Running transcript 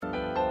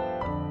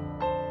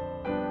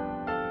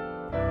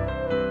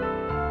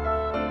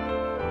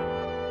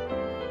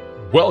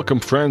Welcome,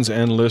 friends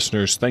and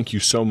listeners. Thank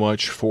you so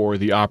much for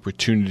the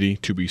opportunity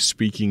to be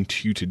speaking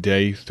to you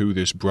today through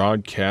this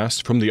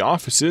broadcast from the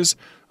offices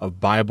of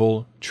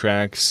Bible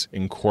Tracts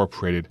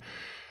Incorporated.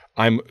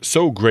 I'm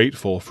so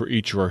grateful for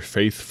each of our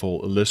faithful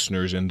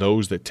listeners and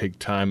those that take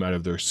time out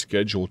of their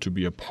schedule to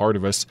be a part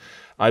of us.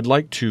 I'd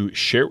like to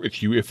share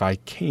with you, if I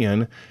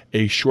can,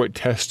 a short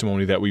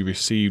testimony that we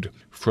received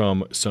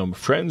from some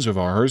friends of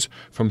ours,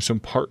 from some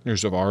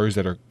partners of ours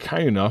that are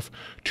kind enough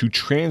to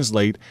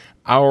translate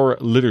our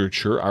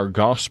literature, our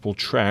gospel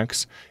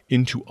tracts,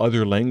 into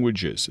other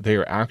languages. They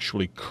are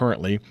actually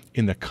currently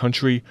in the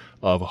country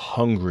of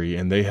Hungary,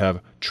 and they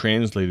have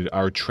translated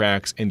our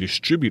tracts and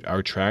distribute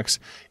our tracts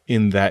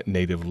in that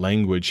native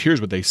language.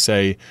 Here's what they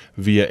say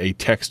via a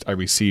text I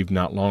received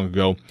not long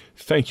ago.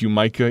 Thank you,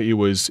 Micah. It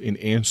was in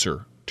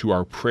answer to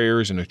our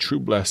prayers and a true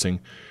blessing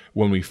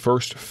when we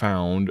first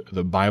found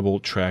the Bible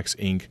Tracts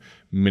Inc.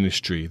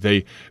 ministry.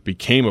 They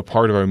became a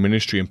part of our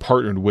ministry and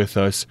partnered with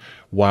us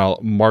while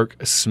Mark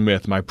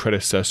Smith, my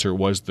predecessor,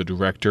 was the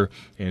director,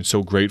 and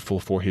so grateful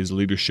for his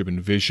leadership and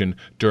vision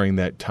during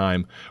that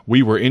time.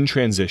 We were in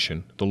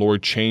transition. The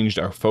Lord changed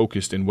our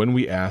focus, and when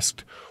we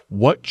asked,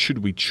 what should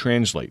we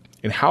translate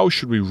and how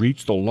should we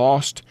reach the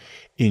lost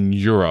in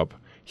Europe,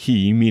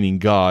 He, meaning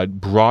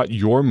God, brought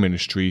your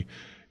ministry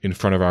in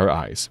front of our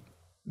eyes.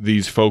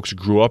 These folks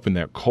grew up in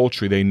that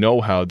culture. They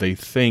know how they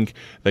think.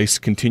 They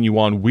continue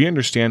on. We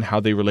understand how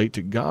they relate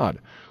to God,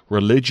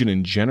 religion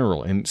in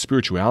general, and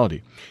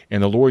spirituality.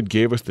 And the Lord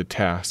gave us the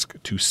task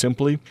to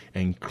simply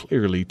and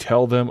clearly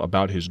tell them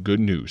about His good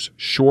news.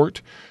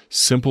 Short,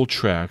 simple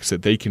tracts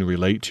that they can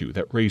relate to,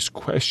 that raise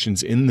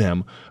questions in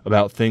them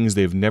about things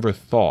they've never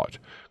thought.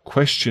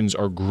 Questions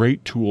are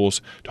great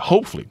tools to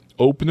hopefully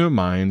open their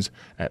minds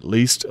at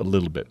least a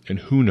little bit. And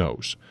who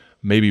knows?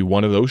 Maybe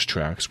one of those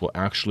tracts will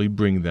actually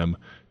bring them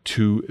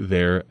to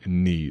their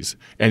knees.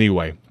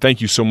 Anyway,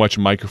 thank you so much,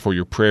 Micah, for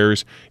your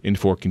prayers and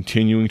for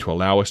continuing to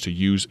allow us to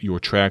use your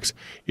tracts.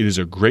 It is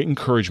a great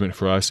encouragement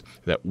for us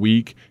that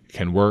we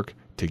can work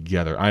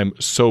together. I am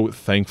so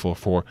thankful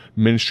for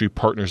ministry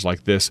partners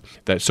like this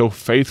that so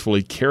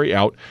faithfully carry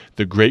out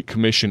the Great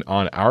Commission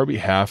on our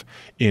behalf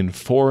in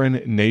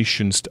foreign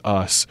nations to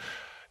us,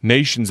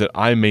 nations that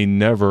I may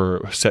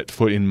never set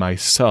foot in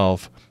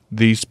myself.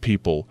 These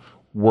people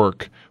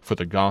work for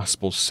the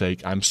gospel's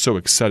sake. I'm so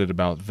excited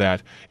about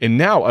that. And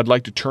now I'd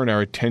like to turn our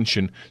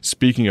attention,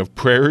 speaking of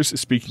prayers,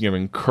 speaking of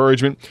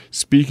encouragement,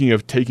 speaking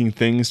of taking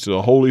things to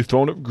the holy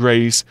throne of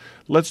grace,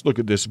 let's look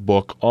at this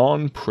book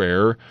on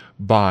prayer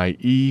by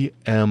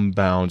E.M.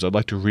 Bounds. I'd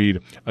like to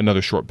read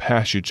another short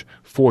passage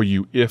for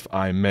you, if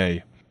I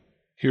may.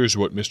 Here's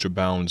what Mr.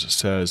 Bounds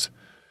says.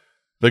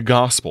 The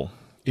gospel,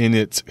 in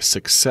its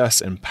success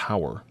and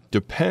power,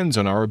 depends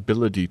on our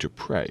ability to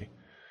pray.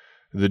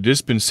 The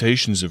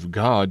dispensations of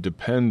God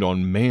depend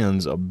on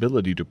man's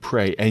ability to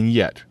pray, and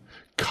yet,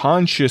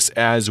 conscious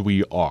as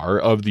we are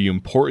of the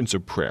importance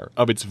of prayer,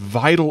 of its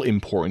vital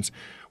importance,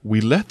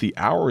 we let the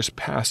hours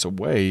pass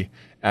away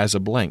as a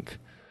blank.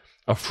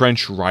 A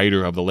French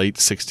writer of the late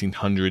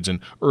 1600s and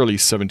early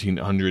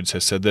 1700s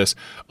has said this,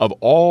 of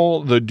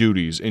all the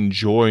duties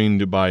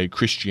enjoined by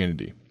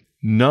Christianity,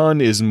 none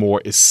is more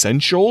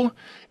essential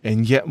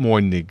and yet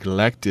more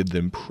neglected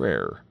than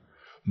prayer.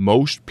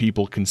 Most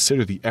people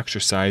consider the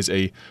exercise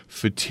a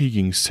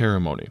fatiguing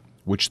ceremony,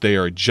 which they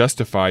are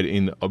justified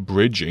in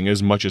abridging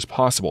as much as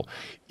possible.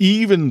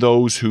 Even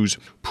those whose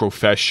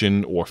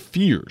profession or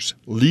fears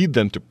lead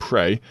them to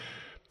pray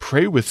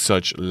with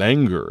such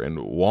languor and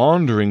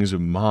wanderings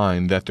of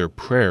mind that their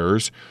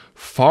prayers,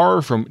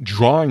 far from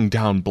drawing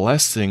down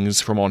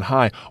blessings from on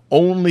high,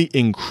 only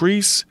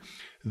increase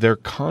their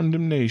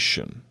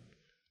condemnation.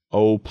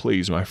 Oh,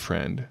 please, my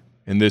friend,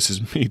 and this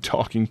is me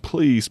talking,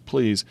 please,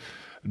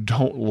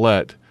 don't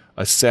let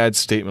a sad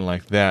statement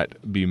like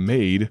that be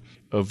made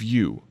of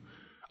you.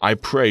 I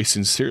pray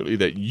sincerely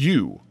that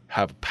you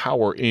have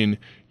power in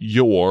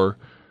your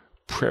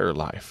prayer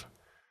life.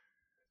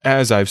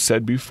 As I've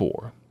said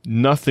before,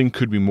 nothing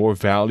could be more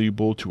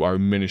valuable to our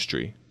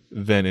ministry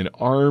than an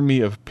army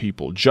of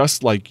people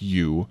just like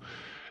you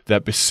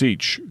that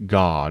beseech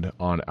God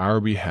on our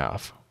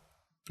behalf.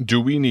 Do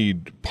we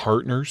need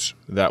partners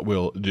that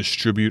will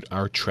distribute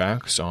our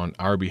tracts on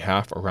our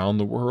behalf around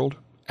the world?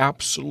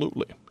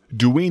 Absolutely.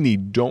 Do we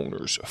need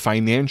donors,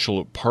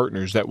 financial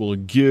partners that will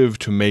give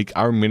to make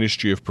our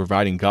ministry of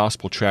providing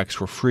gospel tracts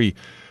for free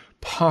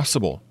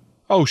possible?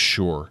 Oh,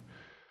 sure.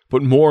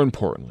 But more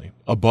importantly,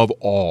 above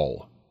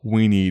all,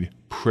 we need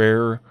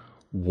prayer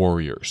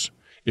warriors.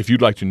 If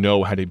you'd like to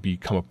know how to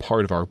become a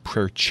part of our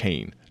prayer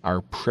chain,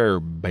 our prayer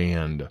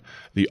band,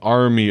 the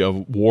army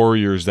of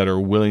warriors that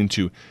are willing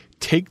to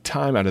take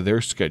time out of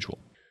their schedule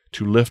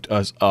to lift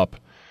us up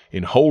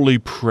in holy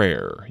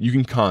prayer, you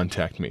can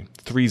contact me,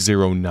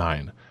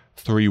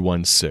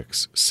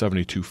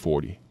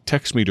 309-316-7240.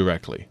 Text me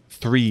directly,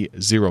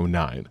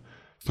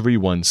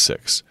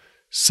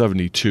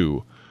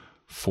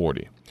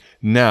 309-316-7240.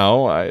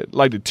 Now, I'd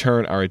like to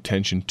turn our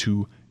attention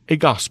to a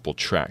gospel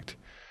tract.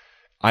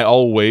 I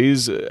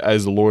always,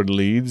 as the Lord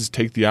leads,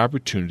 take the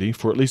opportunity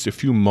for at least a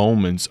few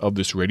moments of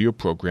this radio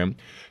program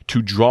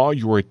to draw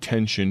your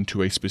attention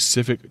to a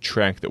specific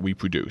tract that we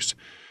produce.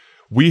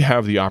 We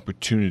have the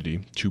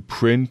opportunity to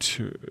print,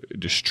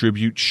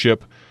 distribute,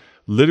 ship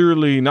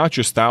literally not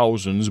just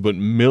thousands, but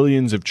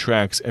millions of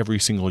tracts every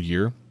single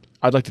year.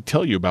 I'd like to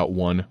tell you about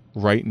one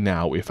right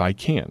now if I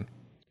can.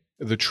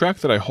 The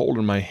tract that I hold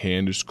in my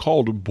hand is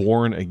called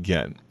Born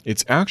Again.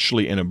 It's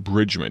actually an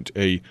abridgment,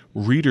 a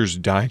Reader's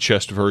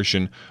Digest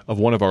version of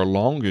one of our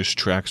longest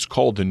tracts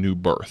called The New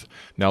Birth.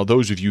 Now,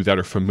 those of you that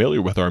are familiar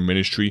with our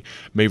ministry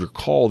may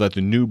recall that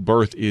The New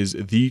Birth is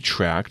the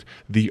tract,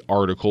 the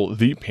article,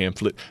 the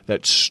pamphlet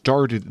that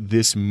started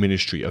this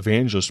ministry.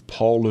 Evangelist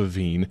Paul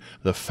Levine,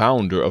 the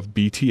founder of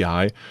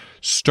BTI,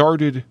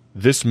 started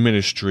this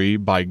ministry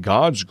by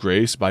God's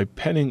grace by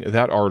penning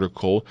that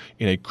article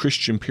in a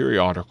Christian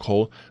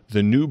periodical,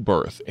 The New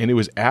Birth. And it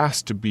was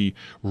asked to be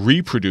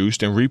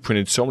reproduced and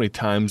reprinted so many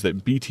times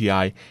that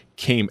BTI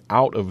came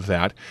out of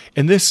that.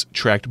 And this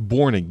tract,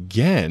 Born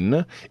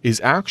Again,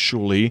 is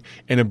actually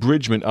an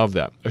abridgment of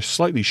that, a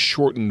slightly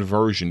shortened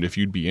version if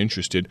you'd be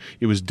interested.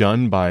 It was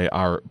done by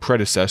our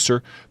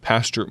predecessor,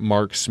 Pastor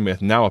Mark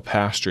Smith, now a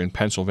pastor in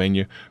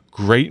Pennsylvania.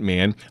 Great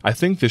man. I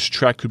think this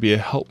tract could be a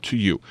help to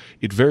you.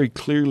 It very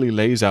clearly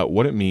lays out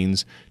what it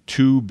means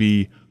to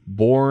be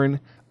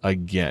born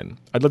again.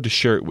 I'd love to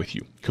share it with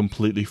you,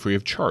 completely free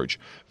of charge.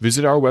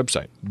 Visit our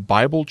website,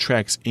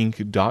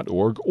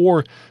 BibleTractsInc.org,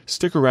 or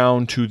stick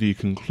around to the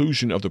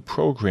conclusion of the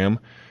program.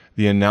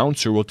 The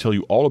announcer will tell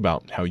you all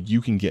about how you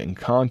can get in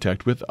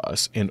contact with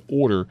us and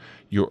order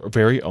your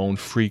very own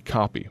free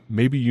copy.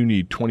 Maybe you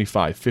need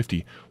 25,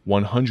 50,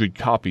 100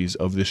 copies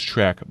of this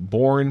tract,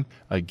 Born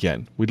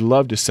Again. We'd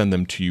love to send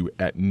them to you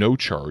at no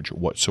charge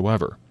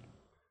whatsoever.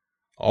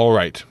 All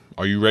right.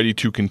 Are you ready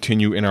to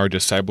continue in our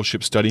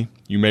discipleship study?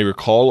 You may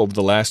recall over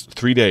the last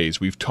 3 days,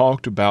 we've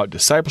talked about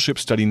discipleship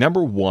study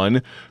number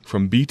 1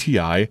 from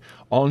BTI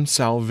on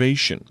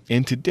salvation.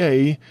 And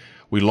today,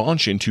 we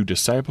launch into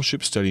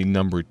discipleship study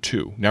number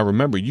 2. Now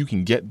remember, you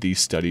can get these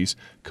studies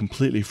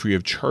completely free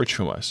of charge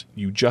from us.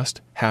 You just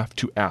have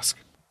to ask.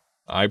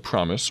 I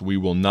promise we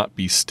will not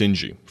be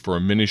stingy. For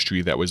a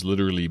ministry that was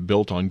literally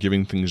built on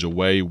giving things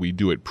away, we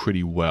do it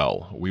pretty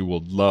well. We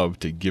will love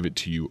to give it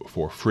to you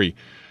for free.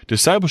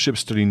 Discipleship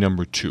study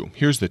number 2.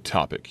 Here's the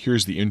topic.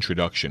 Here's the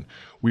introduction.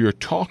 We are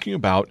talking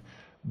about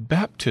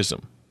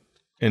baptism,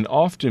 an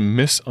often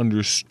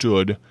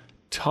misunderstood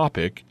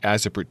topic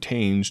as it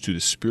pertains to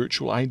the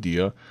spiritual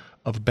idea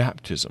of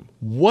baptism.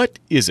 What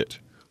is it?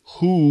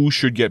 Who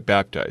should get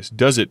baptized?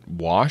 Does it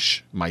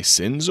wash my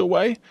sins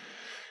away?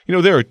 You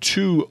know, there are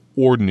 2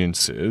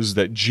 ordinances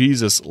that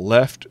Jesus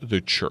left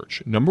the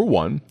church. Number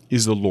 1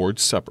 is the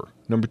Lord's Supper.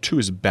 Number 2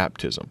 is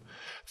baptism.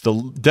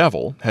 The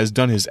devil has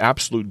done his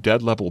absolute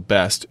dead-level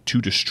best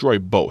to destroy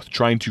both,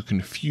 trying to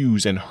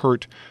confuse and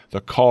hurt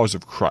the cause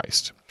of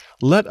Christ.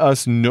 Let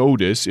us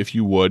notice, if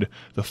you would,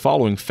 the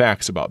following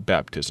facts about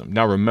baptism.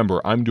 Now remember,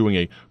 I'm doing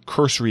a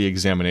cursory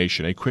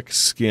examination, a quick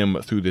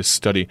skim through this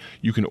study.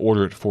 You can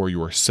order it for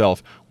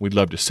yourself. We'd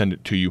love to send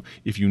it to you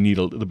if you need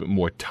a little bit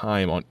more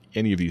time on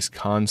any of these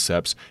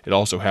concepts. It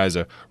also has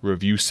a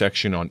review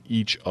section on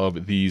each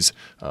of these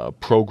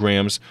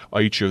programs,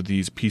 each of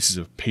these pieces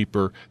of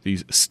paper,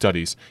 these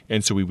studies.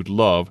 And so we would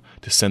love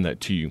to send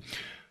that to you.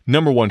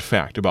 Number 1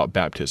 fact about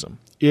baptism.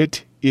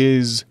 It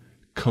is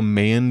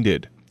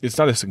commanded. It's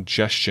not a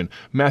suggestion.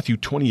 Matthew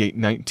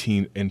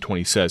 28:19 and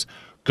 20 says,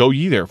 "Go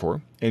ye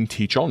therefore, and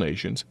teach all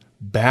nations,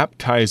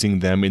 baptizing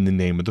them in the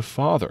name of the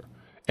Father,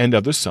 and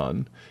of the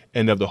Son,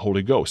 and of the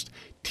Holy Ghost,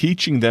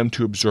 teaching them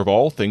to observe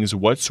all things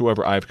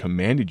whatsoever I have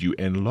commanded you,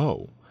 and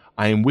lo,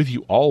 I am with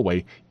you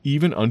always,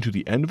 even unto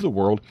the end of the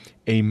world.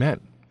 Amen."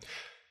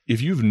 If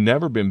you've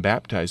never been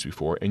baptized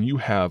before and you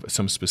have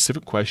some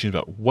specific questions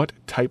about what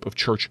type of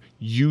church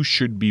you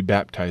should be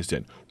baptized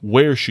in,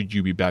 where should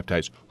you be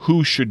baptized,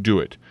 who should do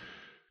it,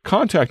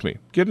 contact me.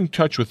 Get in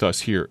touch with us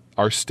here,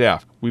 our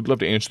staff. We'd love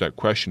to answer that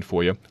question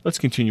for you. Let's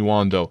continue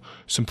on, though.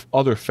 Some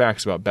other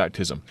facts about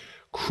baptism.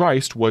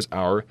 Christ was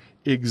our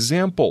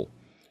example.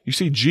 You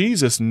see,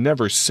 Jesus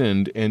never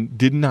sinned and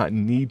did not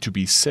need to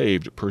be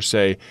saved, per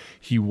se.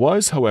 He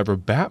was, however,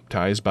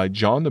 baptized by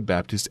John the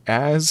Baptist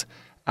as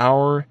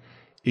our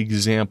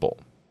example.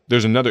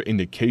 There's another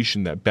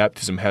indication that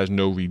baptism has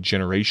no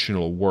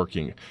regenerational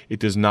working. It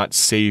does not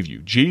save you.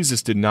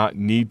 Jesus did not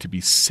need to be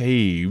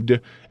saved,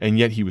 and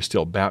yet he was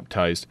still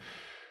baptized.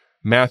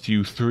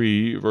 Matthew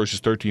 3, verses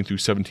 13 through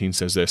 17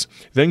 says this,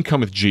 "Then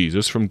cometh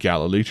Jesus from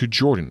Galilee to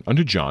Jordan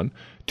unto John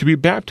to be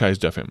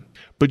baptized of him.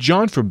 But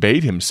John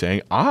forbade him,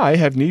 saying, I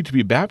have need to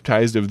be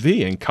baptized of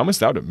thee, and comest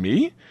thou to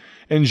me?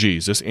 And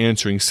Jesus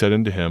answering said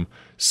unto him,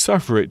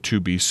 Suffer it to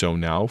be so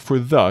now, for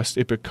thus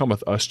it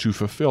becometh us to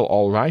fulfill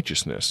all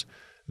righteousness.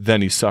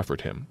 Then he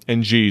suffered him.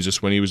 And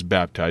Jesus, when he was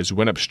baptized,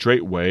 went up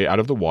straightway out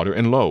of the water,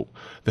 and lo,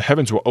 the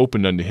heavens were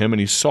opened unto him, and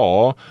he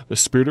saw the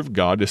Spirit of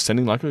God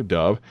descending like a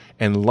dove,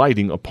 and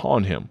lighting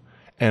upon him.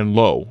 And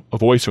lo, a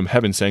voice from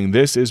heaven saying,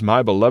 "This is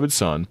my beloved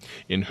Son,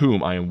 in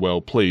whom I am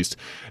well pleased."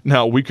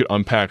 Now, we could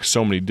unpack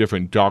so many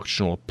different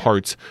doctrinal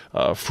parts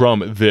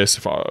from this,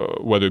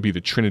 whether it be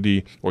the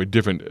Trinity or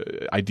different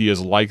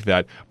ideas like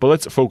that, but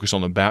let's focus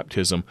on the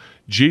baptism.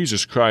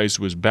 Jesus Christ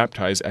was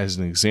baptized as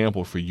an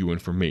example for you and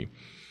for me.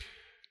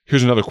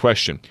 Here's another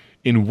question.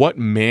 In what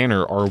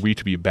manner are we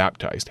to be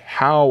baptized?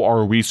 How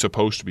are we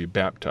supposed to be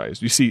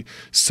baptized? You see,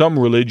 some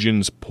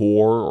religions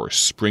pour or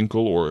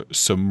sprinkle or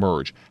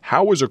submerge.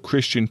 How is a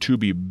Christian to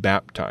be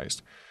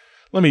baptized?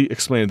 Let me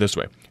explain it this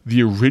way.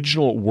 The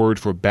original word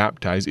for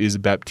baptize is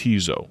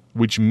baptizo,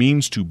 which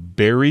means to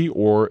bury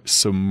or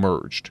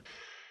submerged.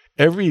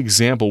 Every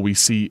example we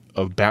see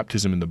of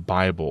baptism in the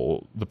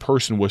Bible, the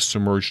person was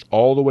submerged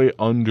all the way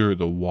under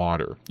the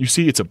water. You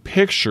see, it's a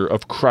picture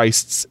of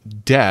Christ's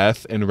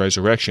death and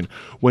resurrection.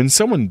 When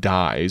someone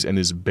dies and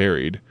is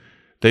buried,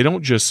 they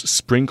don't just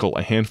sprinkle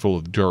a handful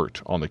of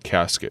dirt on the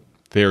casket.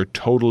 They are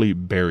totally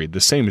buried.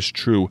 The same is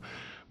true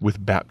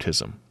with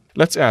baptism.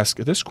 Let's ask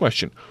this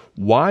question.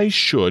 Why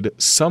should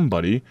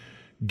somebody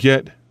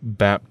get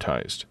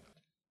baptized?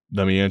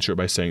 Let me answer it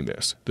by saying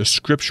this. The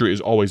scripture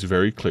is always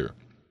very clear.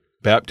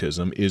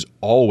 Baptism is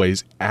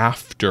always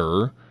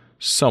after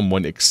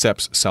someone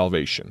accepts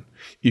salvation.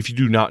 If you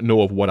do not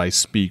know of what I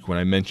speak when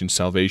I mention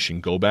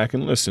salvation, go back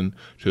and listen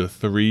to the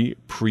 3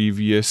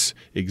 previous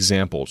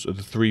examples, or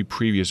the 3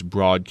 previous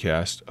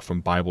broadcasts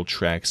from Bible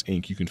Tracts,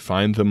 Inc. You can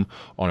find them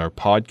on our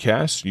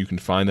podcast. You can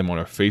find them on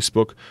our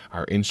Facebook,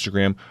 our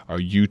Instagram, our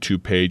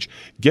YouTube page.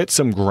 Get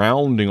some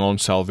grounding on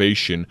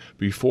salvation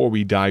before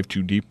we dive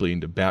too deeply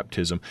into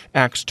baptism.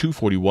 Acts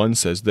 2:41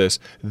 says this,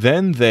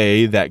 "Then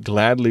they that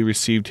gladly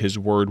received his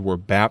word were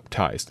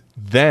baptized."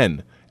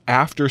 Then,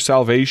 after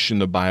salvation,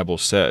 the Bible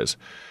says,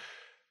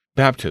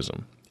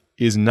 baptism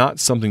is not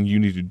something you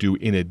need to do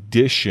in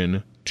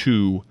addition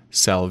to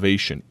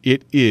salvation.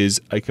 It is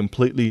a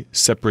completely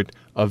separate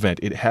event.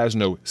 It has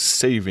no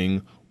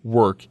saving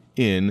work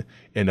in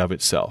and of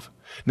itself.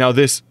 Now,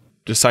 this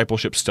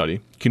discipleship study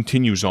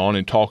continues on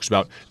and talks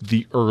about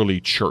the early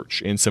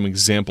church and some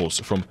examples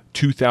from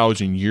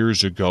 2,000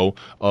 years ago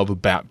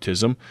of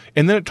baptism.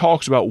 And then it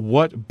talks about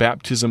what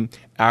baptism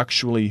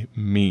actually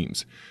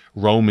means.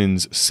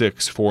 Romans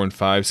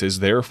 6:4-5 says,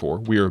 "Therefore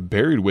we are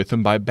buried with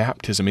him by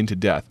baptism into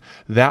death,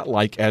 that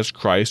like as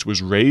Christ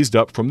was raised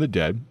up from the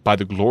dead by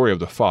the glory of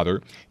the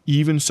Father,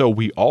 even so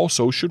we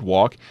also should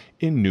walk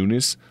in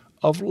newness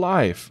of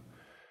life."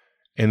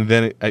 And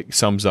then it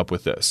sums up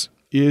with this.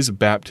 Is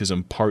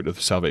baptism part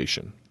of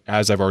salvation?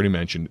 As I've already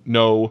mentioned,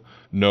 no.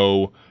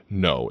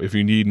 If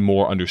you need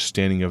more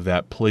understanding of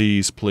that,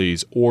 please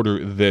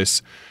order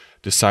this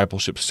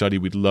discipleship study.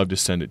 We'd love to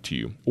send it to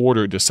you.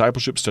 Order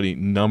discipleship study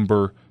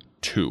number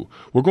 2.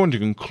 We're going to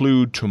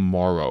conclude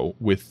tomorrow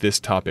with this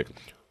topic.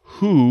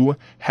 Who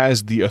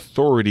has the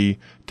authority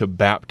to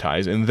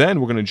baptize? And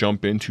then we're going to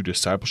jump into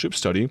discipleship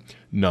study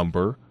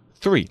number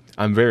 3.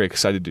 I'm very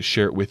excited to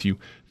share it with you.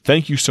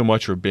 Thank you so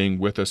much for being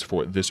with us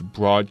for this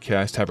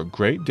broadcast. Have a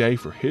great day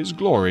for His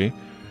glory.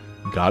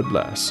 God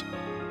bless.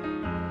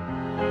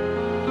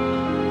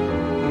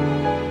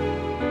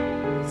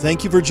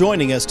 Thank you for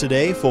joining us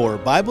today for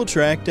Bible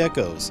Tract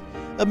Echoes,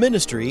 a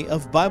ministry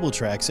of Bible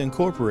Tracts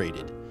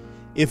Incorporated.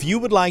 If you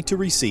would like to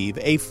receive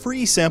a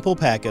free sample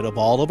packet of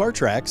all of our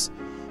tracts,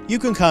 you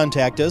can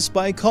contact us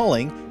by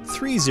calling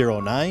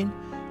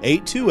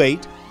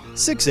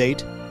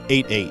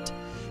 309-828-6888.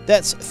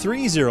 That's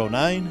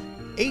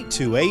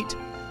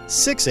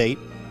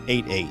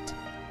 309-828-6888.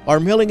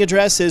 Our mailing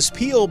address is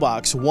P.O.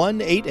 Box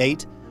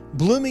 188,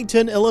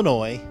 Bloomington,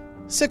 Illinois,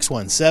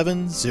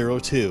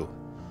 61702.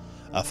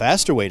 A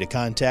faster way to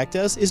contact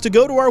us is to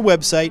go to our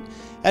website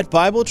at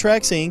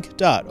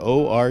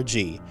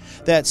BibleTractsInc.org.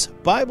 That's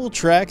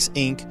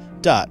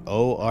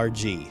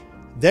BibleTractsInc.org.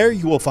 There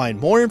you will find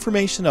more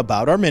information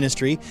about our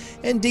ministry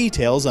and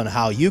details on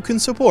how you can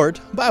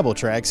support Bible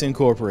Tracts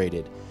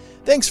Incorporated.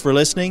 Thanks for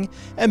listening,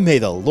 and may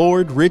the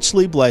Lord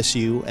richly bless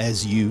you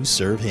as you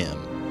serve Him.